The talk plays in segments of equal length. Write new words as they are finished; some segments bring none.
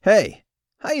Hey,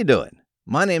 how you doing?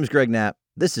 My name's Greg Knapp.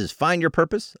 This is Find Your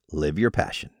Purpose, Live Your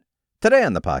Passion. Today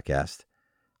on the podcast,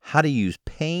 how to use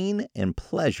pain and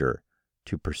pleasure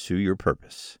to pursue your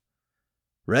purpose.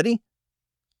 Ready?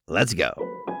 Let's go.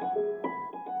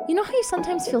 You know how you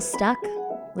sometimes feel stuck?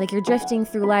 Like you're drifting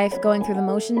through life, going through the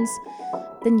motions?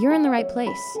 Then you're in the right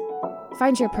place.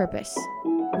 Find your purpose.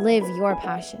 Live your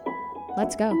passion.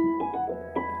 Let's go.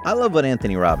 I love what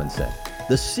Anthony Robbins said.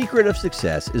 The secret of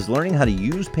success is learning how to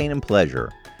use pain and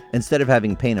pleasure instead of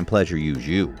having pain and pleasure use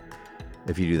you.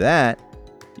 If you do that,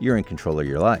 you're in control of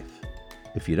your life.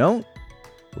 If you don't,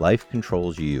 life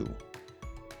controls you.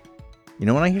 You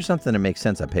know, when I hear something that makes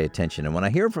sense, I pay attention. And when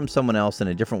I hear it from someone else in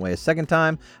a different way a second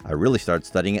time, I really start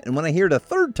studying it. And when I hear it a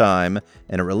third time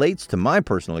and it relates to my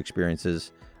personal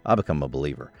experiences, I'll become a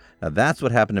believer. Now, that's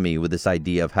what happened to me with this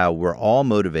idea of how we're all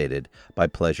motivated by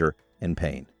pleasure and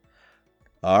pain.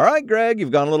 All right, Greg, you've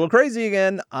gone a little crazy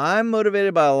again. I'm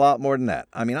motivated by a lot more than that.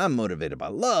 I'm motivated by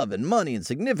love and money and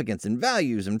significance and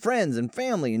values and friends and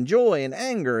family and joy and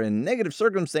anger and negative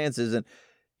circumstances. And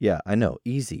yeah, I know,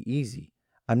 easy.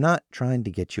 I'm not trying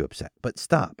to get you upset, but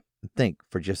stop and think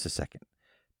for just a second.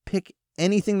 Pick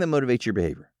anything that motivates your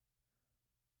behavior.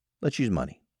 Let's use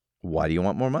money. Why do you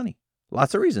want more money?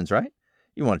 Lots of reasons, right?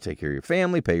 You want to take care of your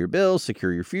family, pay your bills,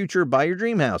 secure your future, buy your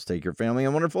dream house, take your family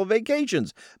on wonderful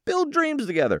vacations, build dreams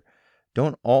together.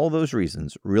 Don't all those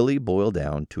reasons really boil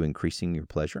down to increasing your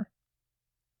pleasure?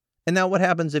 And now what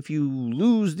happens if you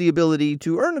lose the ability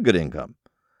to earn a good income?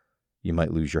 You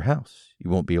might lose your house. You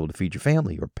won't be able to feed your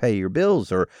family or pay your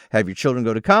bills or have your children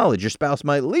go to college. Your spouse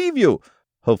might leave you.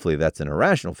 Hopefully that's an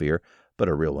irrational fear, but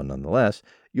a real one nonetheless.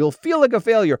 You'll feel like a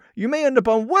failure. You may end up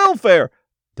on welfare.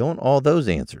 Don't all those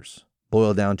answers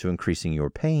boil down to increasing your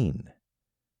pain?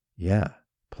 Yeah,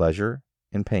 pleasure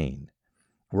and pain.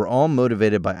 We're all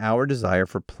motivated by our desire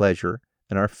for pleasure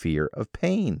and our fear of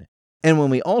pain. And when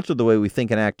we alter the way we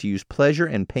think and act to use pleasure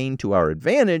and pain to our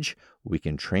advantage, we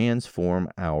can transform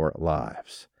our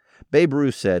lives. Babe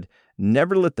Ruth said,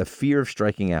 "Never let the fear of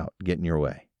striking out get in your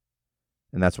way."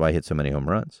 And that's why he hit so many home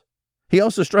runs. He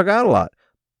also struck out a lot.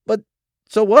 But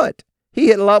so what? He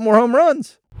hit a lot more home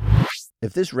runs.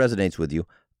 If this resonates with you,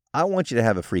 I want you to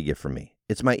have a free gift from me.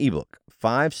 It's my ebook,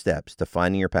 5 Steps to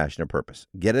Finding Your Passion and Purpose.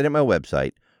 Get it at my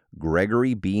website,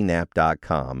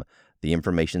 GregoryBKnapp.com. The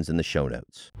information's in the show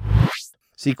notes.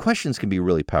 See, questions can be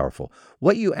really powerful.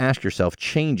 What you ask yourself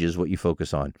changes what you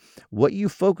focus on. What you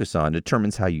focus on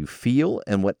determines how you feel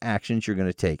and what actions you're going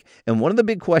to take. And one of the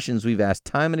big questions we've asked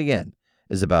time and again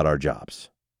is about our jobs.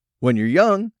 When you're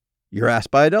young, you're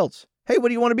asked by adults, "Hey, what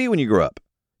do you want to be when you grow up?"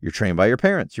 You're trained by your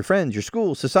parents, your friends, your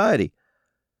school, society.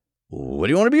 What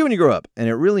do you want to be when you grow up? And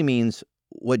it really means,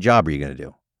 what job are you going to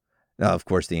do? Now, of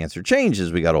course, the answer changed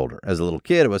as we got older. As a little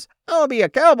kid, it was, I want to be a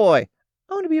cowboy.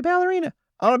 I want to be a ballerina.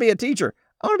 I want to be a teacher.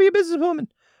 I want to be a businesswoman.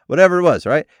 Whatever it was,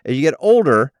 right? As you get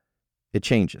older, it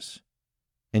changes.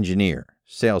 Engineer,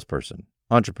 salesperson,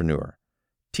 entrepreneur,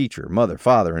 teacher, mother,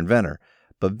 father, inventor.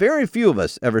 But very few of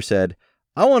us ever said,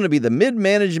 I want to be the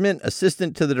mid-management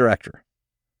assistant to the director.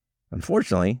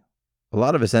 Unfortunately, a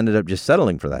lot of us ended up just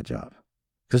settling for that job.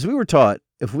 Because we were taught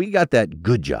if we got that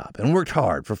good job and worked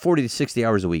hard for 40 to 60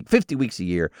 hours a week, 50 weeks a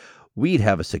year, we'd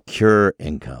have a secure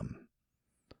income.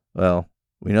 Well,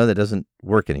 we know that doesn't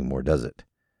work anymore, does it?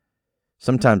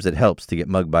 Sometimes it helps to get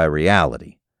mugged by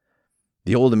reality.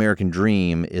 The old American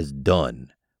dream is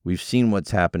done. We've seen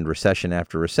what's happened recession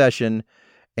after recession,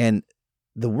 and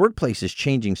the workplace is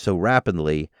changing so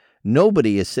rapidly,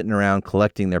 nobody is sitting around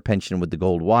collecting their pension with the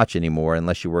gold watch anymore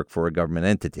unless you work for a government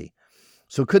entity.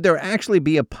 So could there actually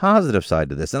be a positive side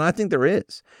to this? And I think there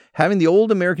is. Having the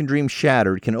old American dream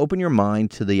shattered can open your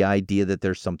mind to the idea that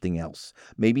there's something else,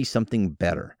 maybe something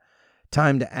better.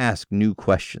 Time to ask new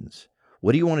questions.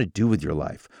 What do you want to do with your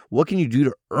life? What can you do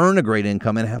to earn a great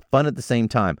income and have fun at the same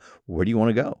time? Where do you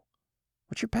want to go?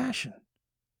 What's your passion?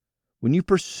 When you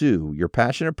pursue your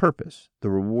passion or purpose, the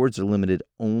rewards are limited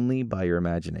only by your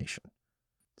imagination.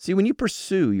 See, when you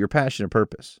pursue your passion or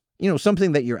purpose,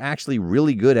 something that you're actually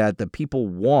really good at that people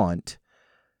want,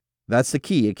 that's the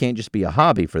key. It can't just be a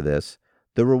hobby for this.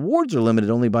 The rewards are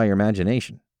limited only by your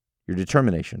imagination, your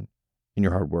determination, and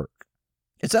your hard work.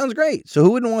 It sounds great. So who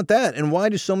wouldn't want that? And why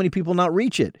do so many people not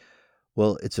reach it?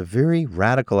 Well, it's a very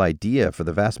radical idea for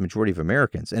the vast majority of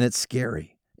Americans, and it's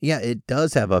scary. Yeah, it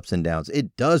does have ups and downs.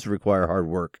 It does require hard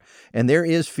work, and there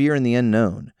is fear in the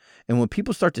unknown. And when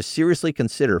people start to seriously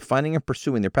consider finding and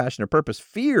pursuing their passion or purpose,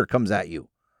 fear comes at you.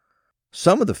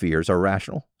 Some of the fears are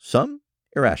rational, some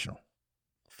irrational.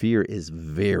 Fear is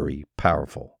very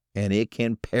powerful, and it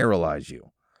can paralyze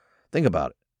you. Think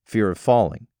about it. Fear of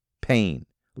falling, pain,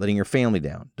 letting your family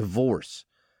down, divorce.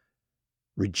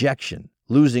 rejection,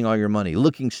 losing all your money,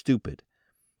 looking stupid,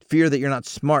 fear that you're not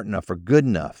smart enough or good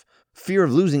enough, fear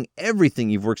of losing everything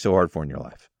you've worked so hard for in your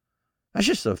life. That's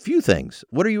just a few things.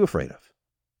 What are you afraid of?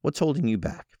 What's holding you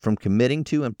back from committing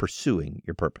to and pursuing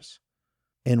your purpose?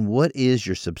 And what is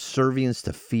your subservience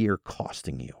to fear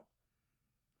costing you?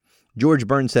 George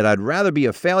Burns said, I'd rather be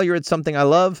a failure at something I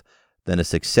love than a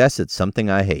success at something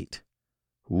I hate.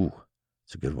 Ooh,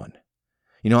 it's a good one.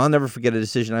 I'll never forget a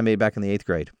decision I made back in the 8th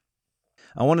grade.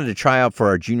 I wanted to try out for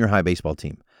our junior high baseball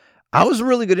team. I was a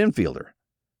really good infielder.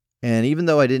 And even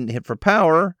though I didn't hit for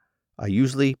power, I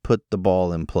usually put the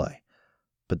ball in play.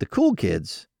 But the cool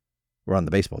kids were on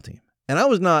the baseball team. And I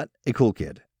was not a cool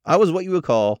kid. I was what you would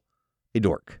call a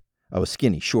dork. I was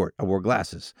skinny, short. I wore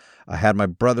glasses. I had my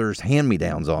brother's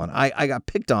hand-me-downs on. I got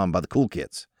picked on by the cool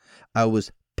kids. I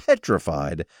was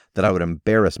petrified that I would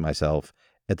embarrass myself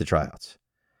at the tryouts.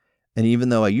 And even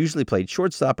though I usually played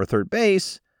shortstop or third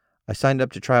base, I signed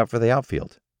up to try out for the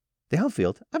outfield. The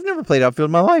outfield? I've never played outfield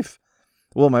in my life.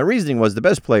 Well, my reasoning was the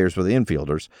best players were the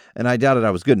infielders, and I doubted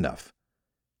I was good enough.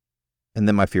 And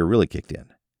then my fear really kicked in.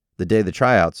 The day of the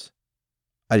tryouts,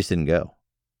 I just didn't go.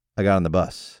 I got on the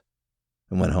bus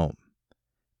and went home.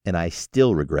 And I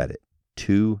still regret it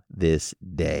to this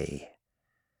day.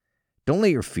 Don't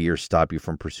let your fear stop you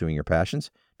from pursuing your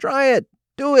passions. Try it.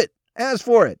 Do it. Ask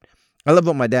for it. I love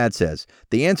what my dad says.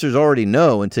 The answer's already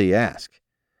no until you ask.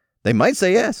 They might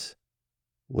say yes.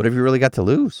 What have you really got to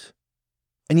lose?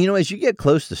 And as you get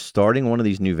close to starting one of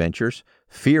these new ventures,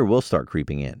 fear will start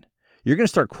creeping in. You're going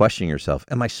to start questioning yourself.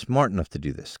 Am I smart enough to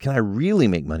do this? Can I really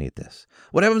make money at this?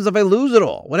 What happens if I lose it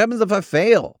all? What happens if I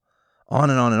fail? On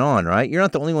and on and on, right? You're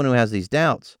not the only one who has these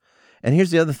doubts. And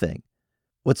here's the other thing.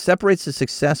 What separates the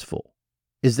successful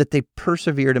is that they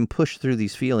persevered and pushed through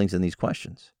these feelings and these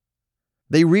questions.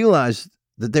 They realized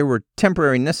that there were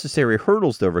temporary necessary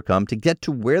hurdles to overcome to get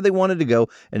to where they wanted to go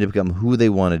and to become who they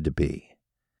wanted to be.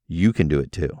 You can do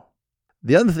it too.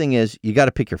 The other thing is you got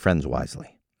to pick your friends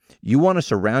wisely. You want to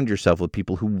surround yourself with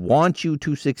people who want you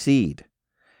to succeed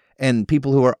and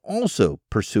people who are also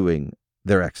pursuing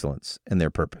their excellence and their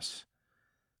purpose.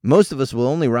 Most of us will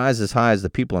only rise as high as the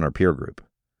people in our peer group.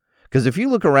 Because if you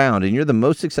look around and you're the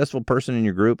most successful person in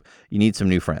your group, you need some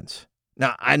new friends.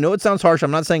 Now, I know it sounds harsh.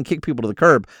 I'm not saying kick people to the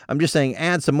curb. I'm just saying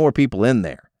add some more people in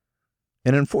there.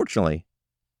 And unfortunately,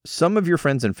 some of your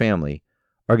friends and family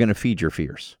are going to feed your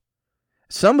fears.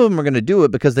 Some of them are going to do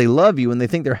it because they love you and they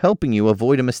think they're helping you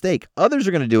avoid a mistake. Others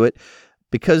are going to do it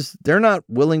because they're not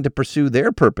willing to pursue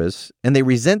their purpose and they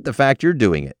resent the fact you're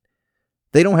doing it.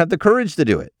 They don't have the courage to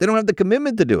do it. They don't have the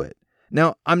commitment to do it.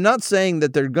 Now, I'm not saying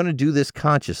that they're going to do this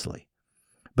consciously,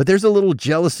 but there's a little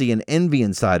jealousy and envy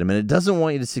inside them, and it doesn't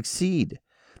want you to succeed.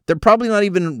 They're probably not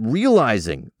even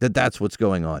realizing that that's what's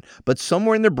going on. But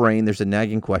somewhere in their brain, there's a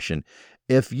nagging question.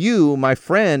 If you, my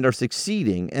friend, are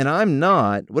succeeding and I'm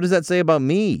not, what does that say about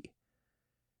me?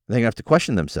 They're going to have to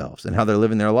question themselves and how they're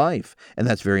living their life. And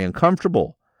that's very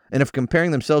uncomfortable. And if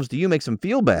comparing themselves to you makes them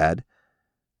feel bad,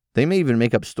 they may even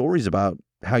make up stories about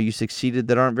how you succeeded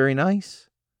that aren't very nice.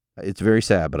 It's very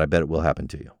sad, but I bet it will happen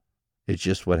to you. It's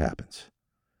just what happens.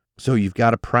 So you've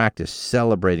got to practice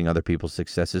celebrating other people's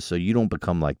successes so you don't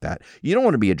become like that. You don't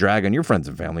want to be a drag on your friends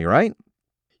and family, right?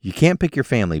 You can't pick your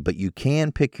family, but you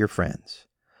can pick your friends.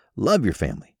 Love your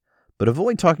family, but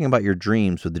avoid talking about your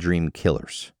dreams with the dream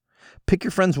killers. Pick your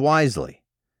friends wisely.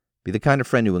 Be the kind of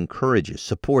friend who encourages,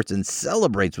 supports, and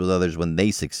celebrates with others when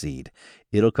they succeed.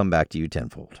 It'll come back to you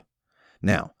tenfold.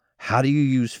 Now, how do you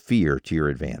use fear to your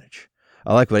advantage?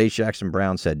 I like what H. Jackson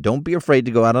Brown said. Don't be afraid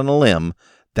to go out on a limb.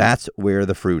 That's where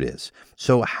the fruit is.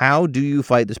 So how do you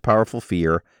fight this powerful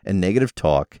fear and negative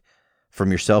talk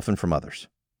from yourself and from others?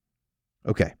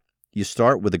 Okay, you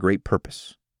start with a great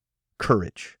purpose,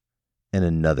 courage, and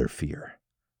another fear.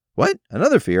 What?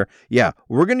 Another fear? Yeah,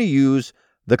 we're going to use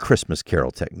the Christmas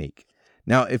Carol technique.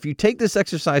 Now, if you take this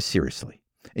exercise seriously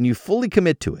and you fully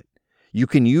commit to it, you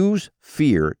can use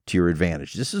fear to your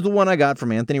advantage. This is the one I got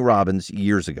from Anthony Robbins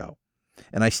years ago,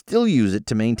 and I still use it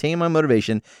to maintain my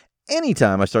motivation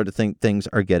anytime I start to think things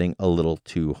are getting a little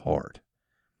too hard.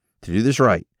 To do this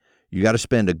right, you got to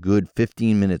spend a good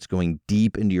 15 minutes going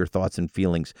deep into your thoughts and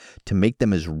feelings to make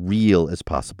them as real as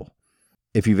possible.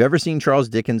 If you've ever seen Charles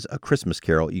Dickens' A Christmas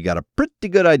Carol, you got a pretty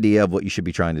good idea of what you should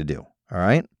be trying to do. All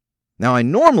right? Now, I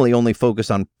normally only focus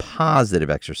on positive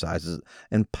exercises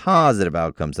and positive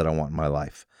outcomes that I want in my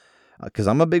life because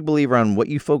I'm a big believer on what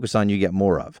you focus on, you get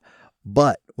more of.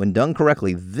 But when done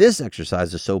correctly, this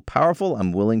exercise is so powerful,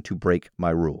 I'm willing to break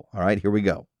my rule. All right, here we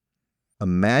go.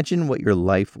 Imagine what your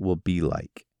life will be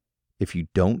like if you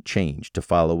don't change to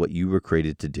follow what you were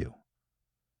created to do.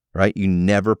 Right? You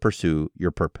never pursue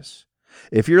your purpose.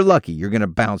 If you're lucky, you're going to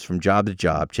bounce from job to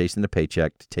job, chasing a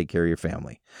paycheck to take care of your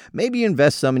family. Maybe you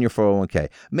invest some in your 401k.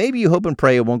 Maybe you hope and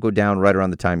pray it won't go down right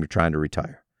around the time you're trying to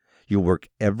retire. You'll work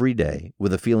every day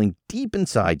with a feeling deep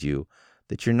inside you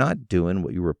that you're not doing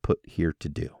what you were put here to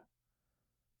do.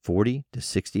 40 to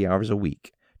 60 hours a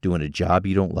week doing a job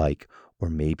you don't like or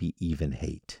maybe even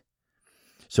hate.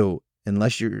 So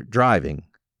unless you're driving,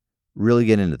 really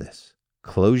get into this.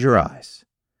 Close your eyes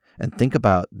and think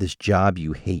about this job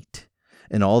you hate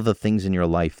and all the things in your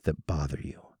life that bother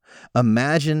you.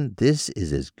 Imagine this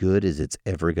is as good as it's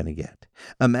ever going to get.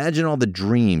 Imagine all the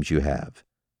dreams you have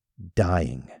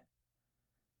dying.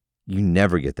 You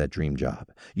never get that dream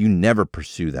job. You never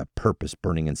pursue that purpose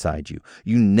burning inside you.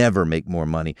 You never make more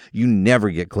money. You never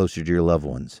get closer to your loved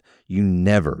ones. You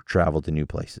never travel to new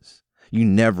places. You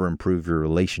never improve your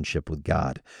relationship with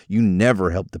God. You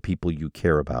never help the people you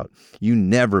care about. You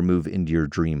never move into your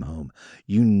dream home.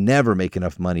 You never make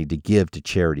enough money to give to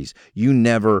charities. You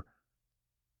never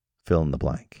fill in the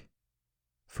blank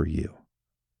for you.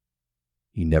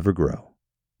 You never grow.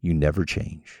 You never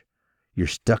change. You're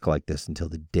stuck like this until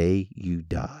the day you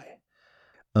die.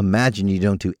 Imagine you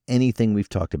don't do anything we've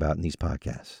talked about in these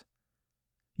podcasts.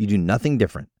 You do nothing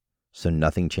different, so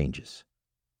nothing changes.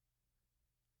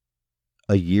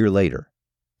 A year later,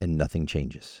 and nothing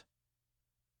changes.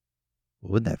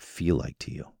 What would that feel like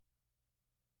to you?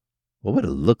 What would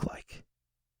it look like?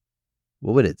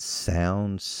 What would it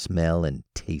sound, smell, and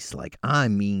taste like? I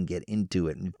mean, get into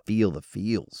it and feel the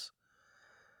feels.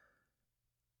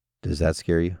 Does that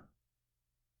scare you?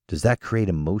 Does that create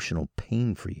emotional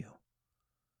pain for you?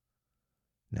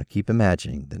 Now keep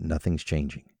imagining that nothing's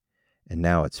changing, and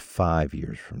now it's 5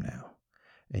 years from now,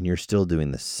 and you're still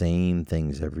doing the same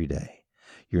things every day.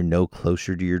 You're no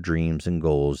closer to your dreams and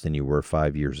goals than you were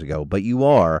 5 years ago, but you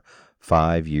are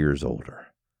 5 years older.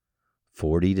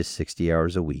 40 to 60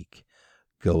 hours a week,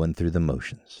 going through the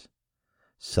motions.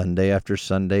 Sunday after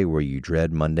Sunday where you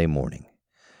dread Monday morning.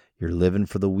 You're living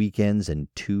for the weekends and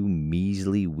 2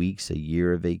 measly weeks a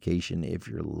year of vacation if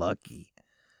you're lucky.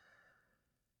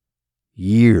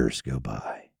 Years go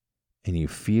by, and you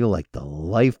feel like the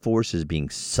life force is being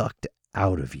sucked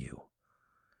out of you.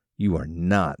 You are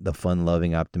not the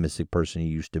fun-loving, optimistic person you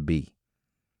used to be.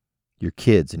 Your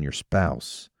kids and your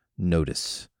spouse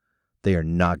notice they are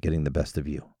not getting the best of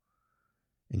you.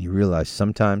 And you realize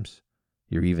sometimes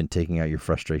you're even taking out your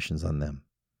frustrations on them.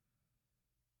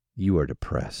 You are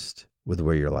depressed with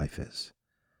where your life is.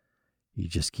 You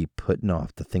just keep putting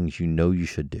off the things you know you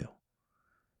should do.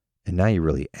 And now you're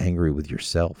really angry with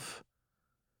yourself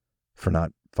for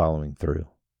not following through.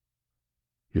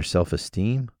 Your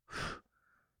self-esteem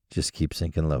just keeps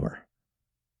sinking lower.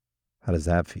 How does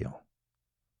that feel?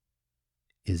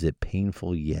 Is it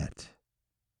painful yet?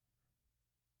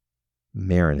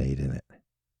 Marinate in it.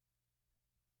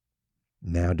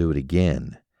 Now do it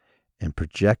again and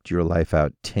project your life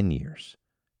out 10 years,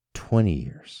 20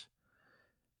 years.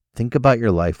 Think about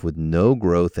your life with no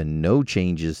growth and no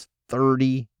changes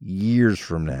 30 years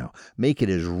from now. Make it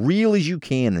as real as you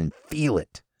can and feel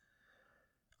it.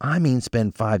 I mean,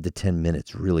 spend 5 to 10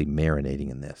 minutes really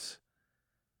marinating in this.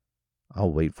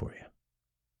 I'll wait for you.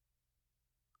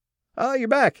 Oh, you're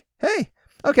back. Hey,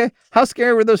 okay. How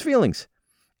scary were those feelings?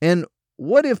 And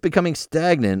what if becoming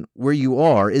stagnant where you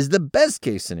are is the best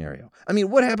case scenario? I mean,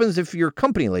 what happens if your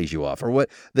company lays you off, or what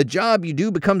the job you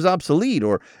do becomes obsolete,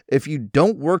 or if you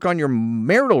don't work on your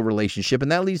marital relationship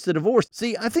and that leads to divorce?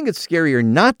 See, I think it's scarier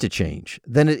not to change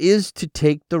than it is to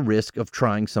take the risk of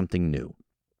trying something new.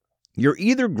 You're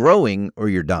either growing or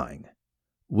you're dying.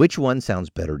 Which one sounds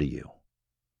better to you?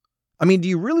 I mean, do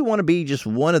you really want to be just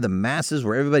one of the masses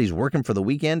where everybody's working for the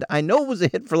weekend? I know it was a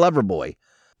hit for Loverboy,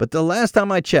 but the last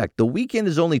time I checked, the weekend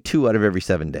is only 2 out of every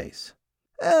 7 days.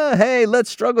 Hey, let's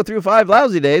struggle through 5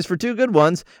 lousy days for 2 good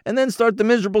ones and then start the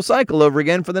miserable cycle over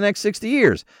again for the next 60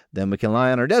 years. Then we can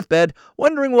lie on our deathbed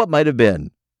wondering what might have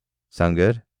been. Sound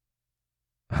good?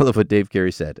 I love what Dave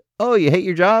Carey said. Oh, you hate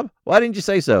your job? Why didn't you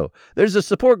say so? There's a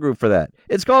support group for that.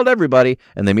 It's called Everybody,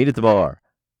 and they meet at the bar.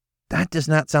 That does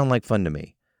not sound like fun to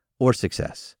me, or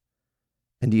success.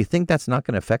 And do you think that's not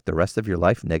going to affect the rest of your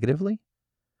life negatively?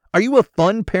 Are you a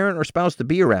fun parent or spouse to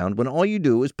be around when all you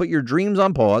do is put your dreams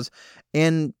on pause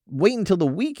and wait until the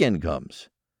weekend comes?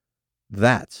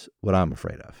 That's what I'm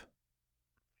afraid of.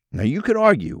 Now, you could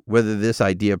argue whether this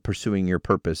idea of pursuing your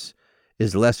purpose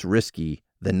is less risky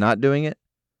than not doing it,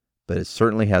 but it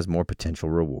certainly has more potential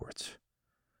rewards.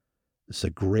 It's a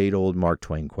great old Mark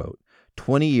Twain quote.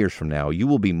 20 years from now, you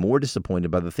will be more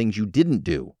disappointed by the things you didn't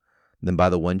do than by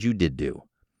the ones you did do.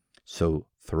 So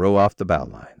throw off the bow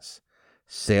lines.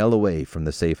 Sail away from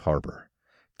the safe harbor.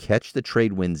 Catch the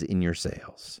trade winds in your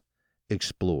sails.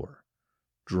 explore,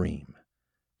 dream,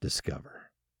 discover.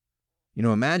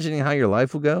 Imagining how your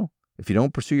life will go if you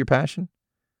don't pursue your passion,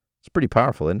 it's pretty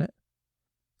powerful, isn't it?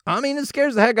 It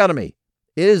scares the heck out of me.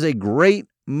 It is a great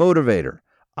motivator.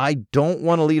 I don't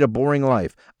want to lead a boring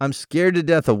life. I'm scared to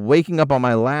death of waking up on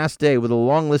my last day with a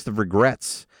long list of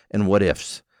regrets and what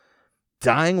ifs.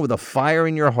 Dying with a fire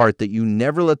in your heart that you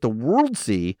never let the world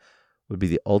see would be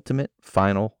the ultimate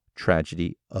final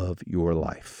tragedy of your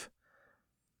life.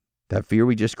 That fear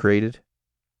we just created,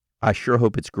 I sure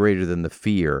hope it's greater than the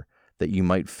fear that you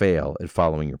might fail at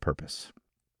following your purpose.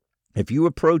 If you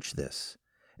approach this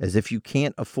as if you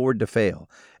can't afford to fail,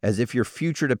 as if your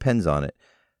future depends on it,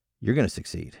 you're going to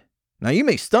succeed. Now, you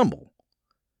may stumble.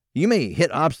 You may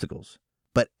hit obstacles.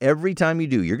 But every time you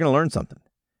do, you're going to learn something.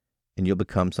 And you'll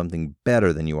become something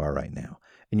better than you are right now.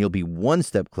 And you'll be one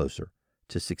step closer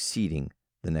to succeeding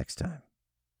the next time.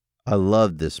 I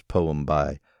love this poem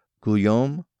by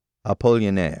Guillaume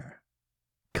Apollinaire.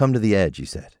 Come to the edge, he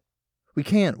said. We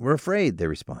can't. We're afraid, they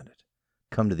responded.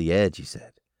 Come to the edge, he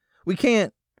said. We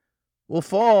can't. We'll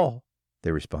fall,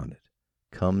 they responded.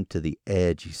 Come to the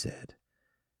edge, he said.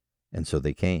 And so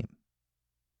they came.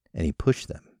 And he pushed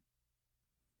them.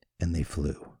 And they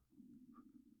flew.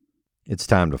 It's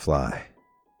time to fly.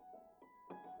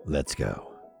 Let's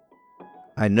go.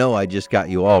 I know I just got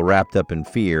you all wrapped up in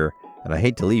fear, and I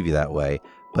hate to leave you that way,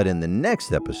 but in the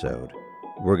next episode,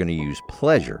 we're going to use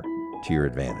pleasure to your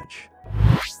advantage.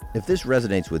 If this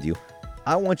resonates with you,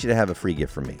 I want you to have a free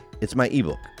gift from me. It's my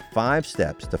ebook, 5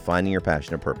 Steps to Finding Your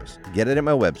Passion and Purpose. Get it at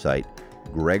my website,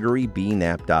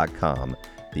 gregorybknapp.com.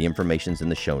 The information's in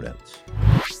the show notes.